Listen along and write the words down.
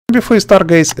Before you start,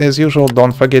 guys, as usual,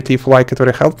 don't forget, if you like it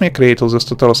very help me, create all these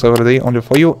tutorials every day only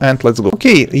for you, and let's go.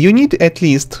 Okay, you need at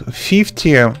least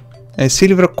 50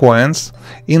 silver coins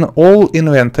in all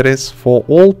inventories for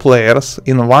all players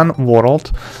in one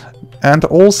world, and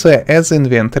also as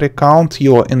inventory count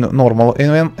your normal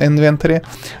inventory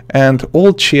and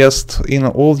all chests in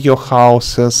all your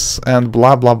houses and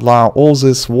blah blah blah, all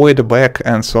this void back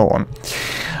and so on.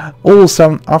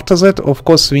 Also, after that, of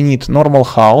course, we need normal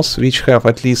house, which have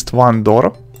at least one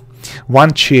door,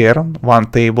 one chair, one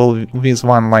table with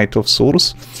one light of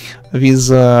source,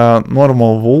 with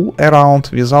normal wool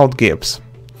around without gaps.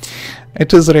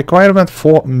 It is a requirement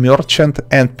for merchant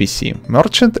NPC.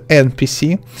 Merchant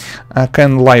NPC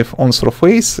can live on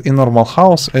surface in normal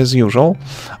house as usual.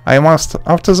 I must,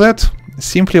 after that,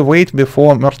 simply wait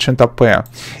before merchant appear.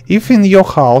 If in your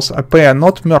house appear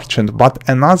not merchant but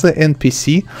another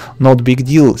NPC, not big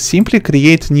deal. Simply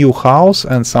create new house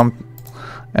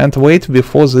and wait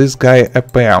before this guy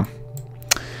appear.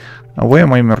 Where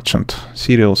am I merchant?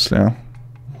 Seriously.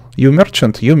 You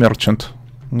merchant, you merchant.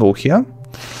 Go here.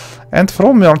 And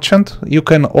from merchant you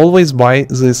can always buy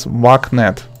this bug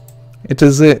net. It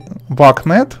is a bug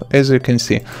net, as you can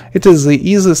see. It is the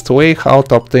easiest way how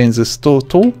to obtain this tool.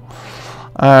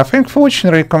 Thank you for watching,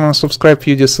 recommend subscribe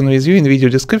to Udisen with you. In video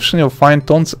description you'll find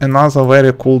tons and other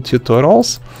very cool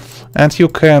tutorials, and you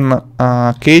can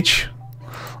catch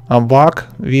a bug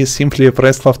with simply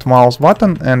press left mouse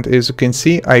button, and as you can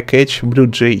see I catch blue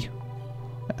jay,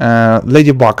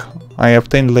 ladybug. I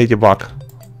obtained ladybug,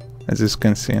 as you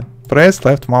can see. Press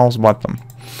left mouse button.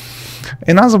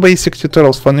 Another basic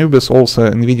tutorials for newbies also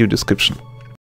in video description.